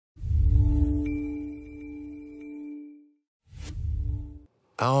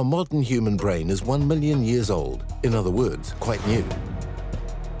Our modern human brain is 1 million years old, in other words, quite new.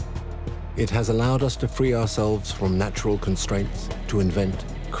 It has allowed us to free ourselves from natural constraints, to invent,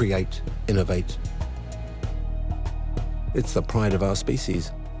 create, innovate. It's the pride of our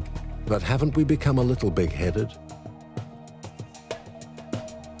species. But haven't we become a little big-headed?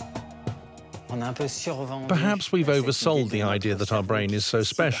 Perhaps we've oversold the idea that our brain is so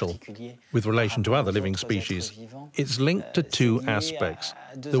special with relation to other living species. It's linked to two aspects: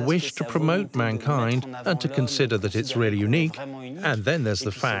 the wish to promote mankind and to consider that it's really unique, and then there's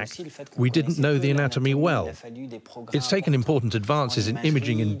the fact we didn't know the anatomy well. It's taken important advances in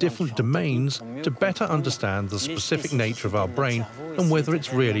imaging in different domains to better understand the specific nature of our brain and whether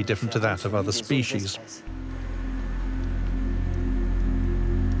it's really different to that of other species.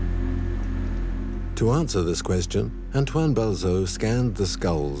 To answer this question, Antoine Balzeau scanned the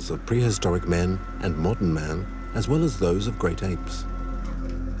skulls of prehistoric men and modern man, as well as those of great apes.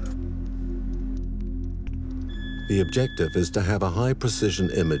 The objective is to have a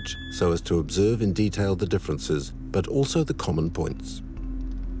high-precision image so as to observe in detail the differences, but also the common points.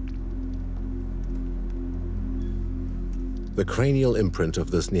 The cranial imprint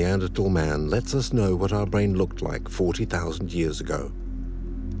of this Neanderthal man lets us know what our brain looked like 40,000 years ago.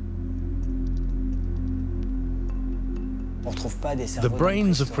 The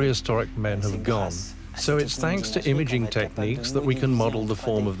brains of prehistoric men have gone, so it's thanks to imaging techniques that we can model the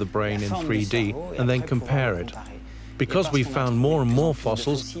form of the brain in 3D and then compare it. Because we've found more and more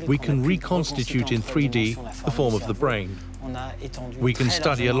fossils, we can reconstitute in 3D the form of the brain. We can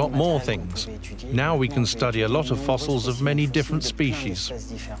study a lot more things. Now we can study a lot of fossils of many different species.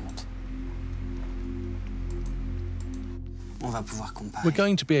 We're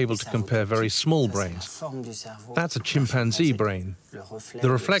going to be able to compare very small brains. That's a chimpanzee brain, the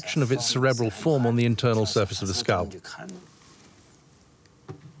reflection of its cerebral form on the internal surface of the skull.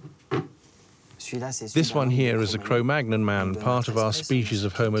 This one here is a Cro-Magnon man, part of our species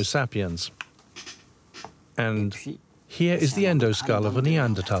of Homo sapiens. And here is the endoskull of a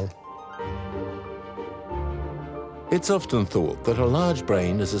Neanderthal. It's often thought that a large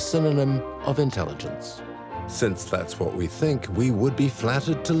brain is a synonym of intelligence. Since that's what we think, we would be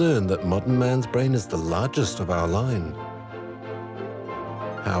flattered to learn that modern man's brain is the largest of our line.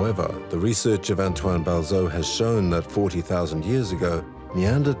 However, the research of Antoine Balzeau has shown that 40,000 years ago,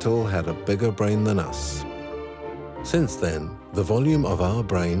 Neanderthal had a bigger brain than us. Since then, the volume of our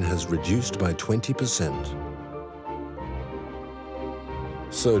brain has reduced by 20%.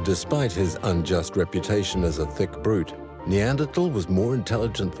 So despite his unjust reputation as a thick brute, Neanderthal was more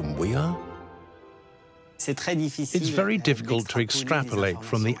intelligent than we are? It's very difficult to extrapolate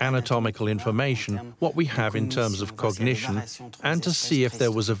from the anatomical information what we have in terms of cognition and to see if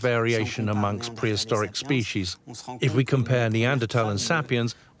there was a variation amongst prehistoric species. If we compare Neanderthal and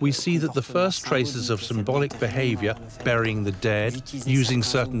sapiens, we see that the first traces of symbolic behavior, burying the dead, using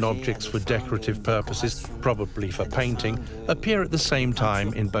certain objects for decorative purposes, probably for painting, appear at the same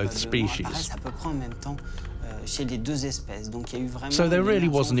time in both species. So there really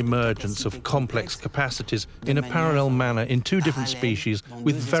was an emergence of complex capacities in a parallel manner in two different species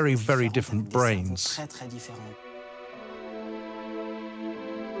with very, very different brains.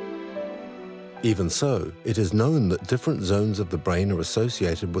 Even so, it is known that different zones of the brain are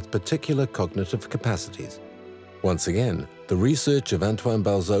associated with particular cognitive capacities. Once again, the research of Antoine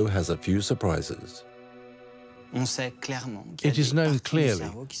Balzeau has a few surprises. It is known clearly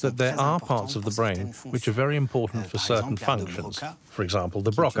that there are parts of the brain which are very important for certain functions. For example,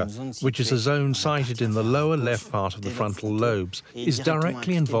 the Broca, which is a zone sited in the lower left part of the frontal lobes, is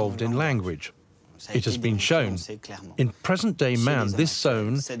directly involved in language. It has been shown. In present-day man, this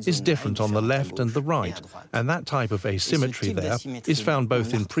zone is different on the left and the right, and that type of asymmetry there is found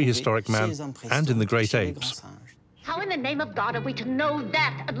both in prehistoric man and in the great apes. How in the name of God are we to know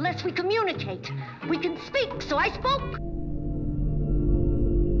that unless we communicate? We can speak, so I spoke.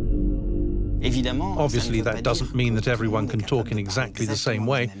 Obviously, that doesn't mean that everyone can talk in exactly the same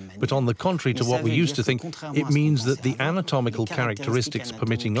way, but on the contrary to what we used to think, it means that the anatomical characteristics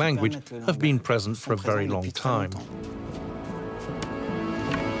permitting language have been present for a very long time.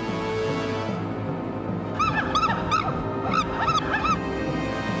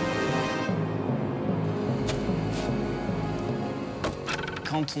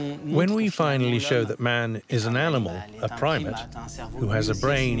 When we finally show that man is an animal, a primate, who has a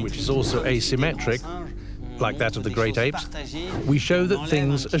brain which is also asymmetric, like that of the great apes, we show that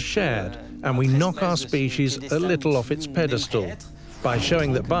things are shared, and we knock our species a little off its pedestal by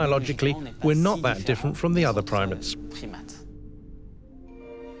showing that biologically we're not that different from the other primates.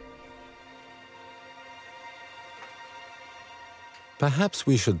 Perhaps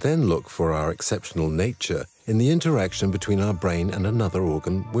we should then look for our exceptional nature in the interaction between our brain and another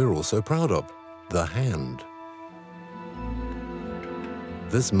organ we're also proud of, the hand.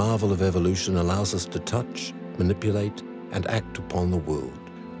 This marvel of evolution allows us to touch, manipulate, and act upon the world.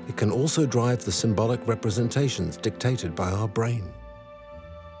 It can also drive the symbolic representations dictated by our brain.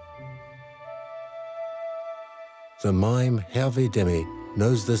 The mime Hervé Demy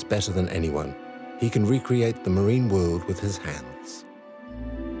knows this better than anyone. He can recreate the marine world with his hands.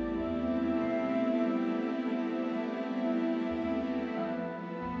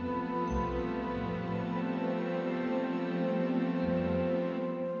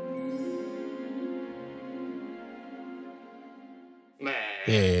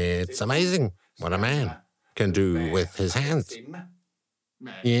 It's amazing what a man can do with his hands.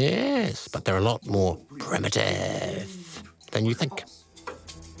 Yes, but they're a lot more primitive than you think.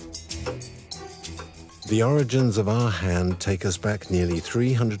 The origins of our hand take us back nearly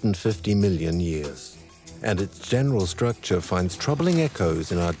 350 million years, and its general structure finds troubling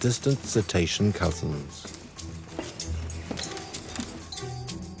echoes in our distant cetacean cousins.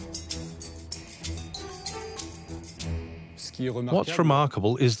 What's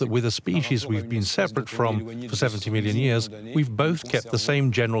remarkable is that with a species we've been separate from for 70 million years, we've both kept the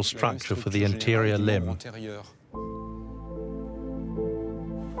same general structure for the anterior limb.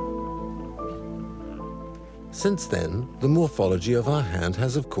 Since then, the morphology of our hand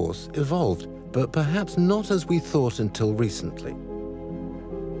has, of course, evolved, but perhaps not as we thought until recently.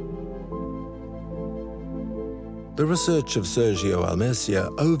 The research of Sergio Almecija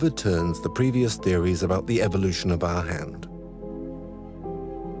overturns the previous theories about the evolution of our hand.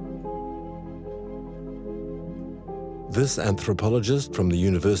 This anthropologist from the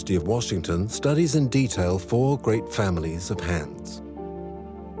University of Washington studies in detail 4 great families of hands.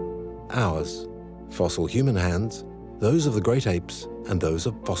 Ours, fossil human hands, those of the great apes, and those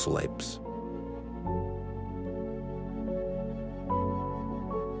of fossil apes.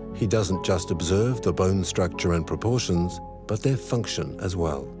 He doesn't just observe the bone structure and proportions, but their function as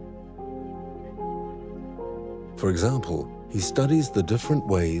well. For example, he studies the different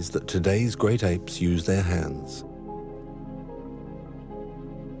ways that today's great apes use their hands.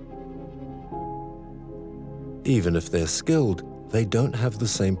 Even if they're skilled, they don't have the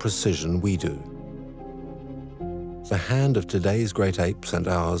same precision we do. The hand of today's great apes and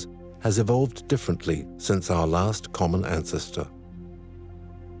ours has evolved differently since our last common ancestor.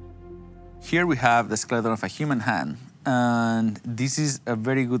 Here we have the skeleton of a human hand, and this is a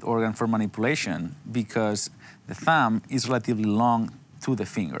very good organ for manipulation because the thumb is relatively long to the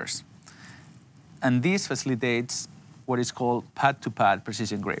fingers. And this facilitates what is called pad-to-pad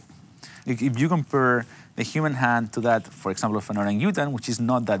precision grip. If you compare the human hand to that, for example, of an orangutan, which is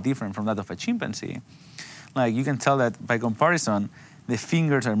not that different from that of a chimpanzee, like you can tell that by comparison, the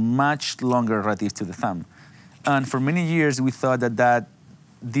fingers are much longer relative to the thumb. And for many years, we thought that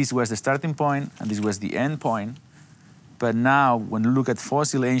this was the starting point and this was the end point. But now, when we look at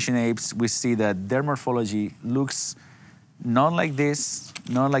fossil ancient apes, we see that their morphology looks not like this,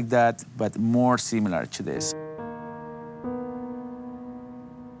 not like that, but more similar to this.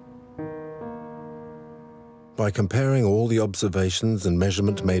 By comparing all the observations and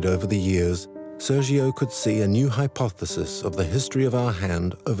measurement made over the years, Sergio could see a new hypothesis of the history of our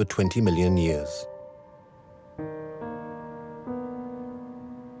hand over 20 million years.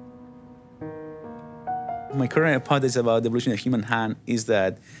 My current hypothesis about the evolution of the human hand is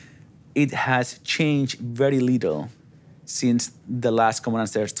that it has changed very little since the last common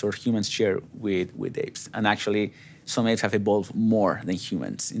ancestor humans share with apes. And actually, some apes have evolved more than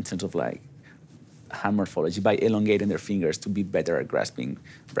humans in terms of like hand morphology by elongating their fingers to be better at grasping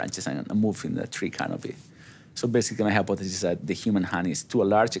branches and moving the tree canopy. So basically, my hypothesis is that the human hand is, to a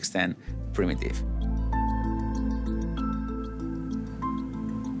large extent, primitive.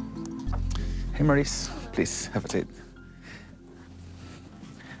 Hey, Maurice, please have a seat.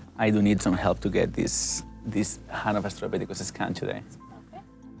 I do need some help to get this hand of Australopithecus scan today.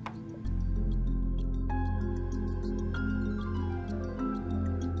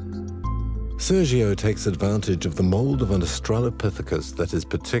 Sergio takes advantage of the mold of an Australopithecus that is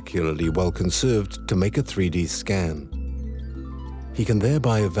particularly well conserved to make a 3D scan. He can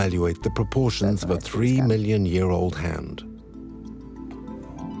thereby evaluate the proportions of a 3 million year old hand.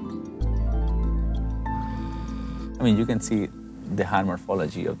 I mean, you can see the hand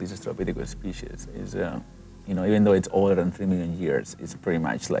morphology of this Australopithecus species is, even though it's older than 3 million years, it's pretty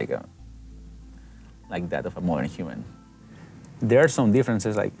much like that of a modern human. There are some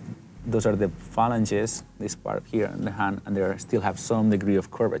differences, like those are the phalanges, this part here in the hand, and they still have some degree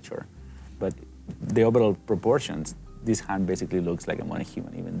of curvature. But the overall proportions, This hand basically looks like a modern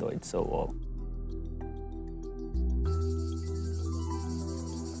human, even though it's so old.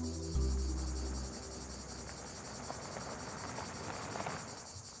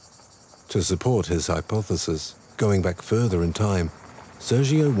 To support his hypothesis, going back further in time,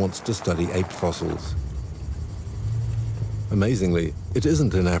 Sergio wants to study ape fossils. Amazingly, it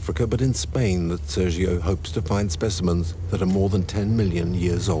isn't in Africa but in Spain that Sergio hopes to find specimens that are more than 10 million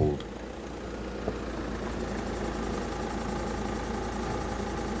years old.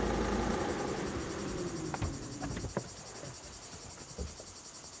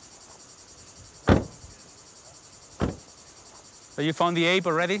 So you found the ape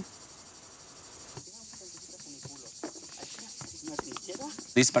already?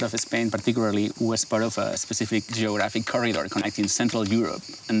 This part of Spain particularly was part of a specific geographic corridor connecting Central Europe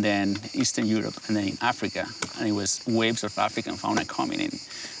and then Eastern Europe and then in Africa. And it was waves of African fauna coming in.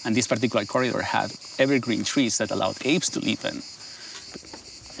 And this particular corridor had evergreen trees that allowed apes to live in.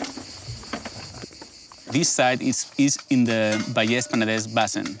 This site is in the Vallès-Penedès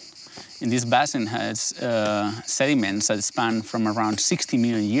basin. And this basin has sediments that span from around 60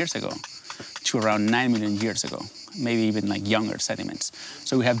 million years ago to around 9 million years ago, maybe even like younger sediments.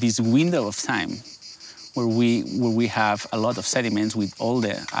 So we have this window of time where we have a lot of sediments with all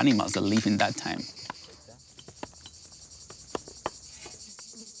the animals that live in that time.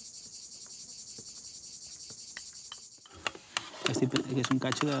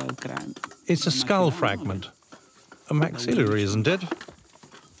 It's a skull fragment. A maxillary, isn't it?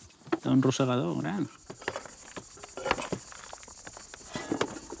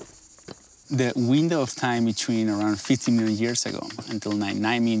 The window of time between around 50 million years ago until 9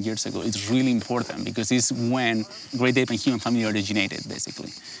 million years ago is really important because it's when great ape and human family originated,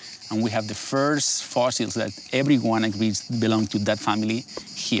 basically. And we have the first fossils that everyone agrees belong to that family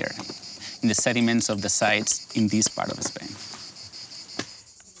here, in the sediments of the sites in this part of Spain.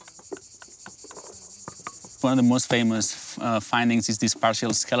 One of the most famous findings is this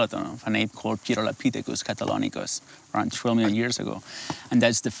partial skeleton of an ape called Pierre-François catalonicus, around 12 million years ago. And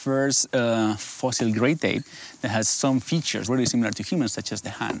that's the first fossil great ape that has some features really similar to humans, such as the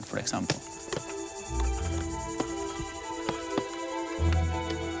hand, for example.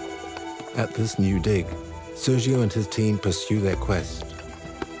 At this new dig, Sergio and his team pursue their quest.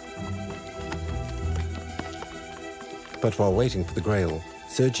 But while waiting for the Grail,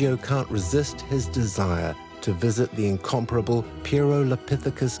 Sergio can't resist his desire to visit the incomparable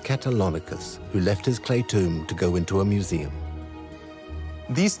Pierre-François catalonicus, who left his clay tomb to go into a museum.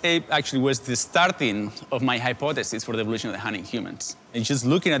 This ape actually was the starting of my hypothesis for the evolution of the hand in humans. And just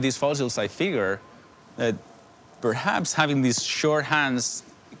looking at these fossils, I figure that perhaps having these short hands,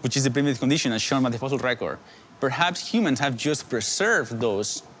 which is the primitive condition as shown by the fossil record, perhaps humans have just preserved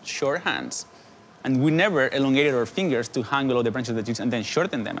those short hands. And we never elongated our fingers to hang below the branches of the trees and then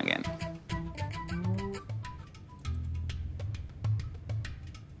shorten them again.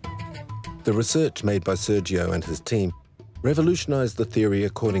 The research made by Sergio and his team revolutionized the theory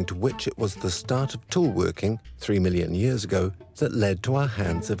according to which it was the start of tool working 3 million years ago that led to our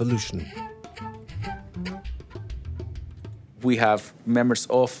hands' evolution. We have members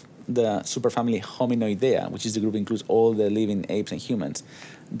of the superfamily Hominoidea, which is the group that includes all the living apes and humans,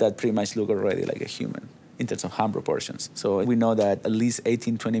 that pretty much look already like a human in terms of hand proportions. So we know that at least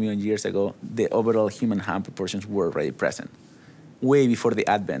 18, 20 million years ago, the overall human hand proportions were already present, way before the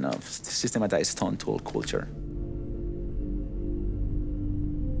advent of systematized stone tool culture.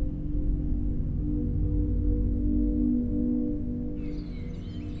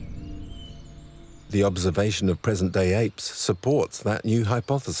 The observation of present-day apes supports that new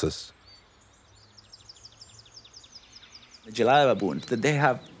hypothesis. The gelada baboons, that they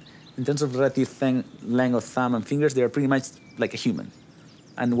have, in terms of relative length of thumb and fingers, they are pretty much like a human.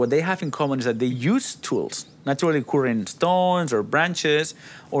 And what they have in common is that they use tools, naturally occurring stones or branches,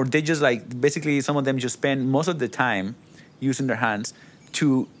 or they just basically some of them just spend most of the time using their hands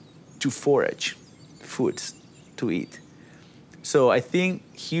to forage foods to eat. So I think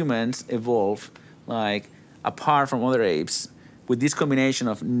humans evolve apart from other apes with this combination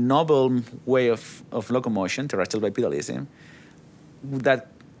of novel way of locomotion, terrestrial bipedalism, that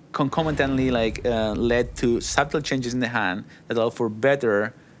concomitantly led to subtle changes in the hand that allow for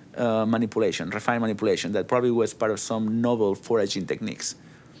better manipulation, refined manipulation, that probably was part of some novel foraging techniques.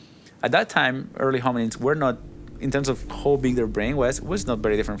 At that time, early hominins were not, in terms of how big their brain was not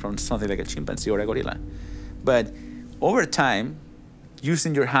very different from something like a chimpanzee or a gorilla. But over time,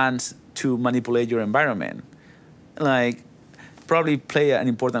 using your hands to manipulate your environment, probably play an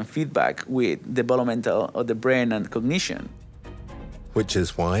important feedback with development of the brain and cognition. Which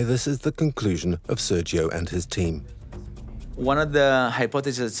is why this is the conclusion of Sergio and his team. One of the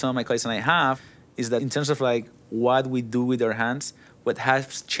hypotheses that some of my colleagues and I have is that in terms of like what we do with our hands, what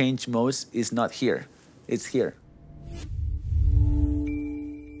has changed most is not here, it's here.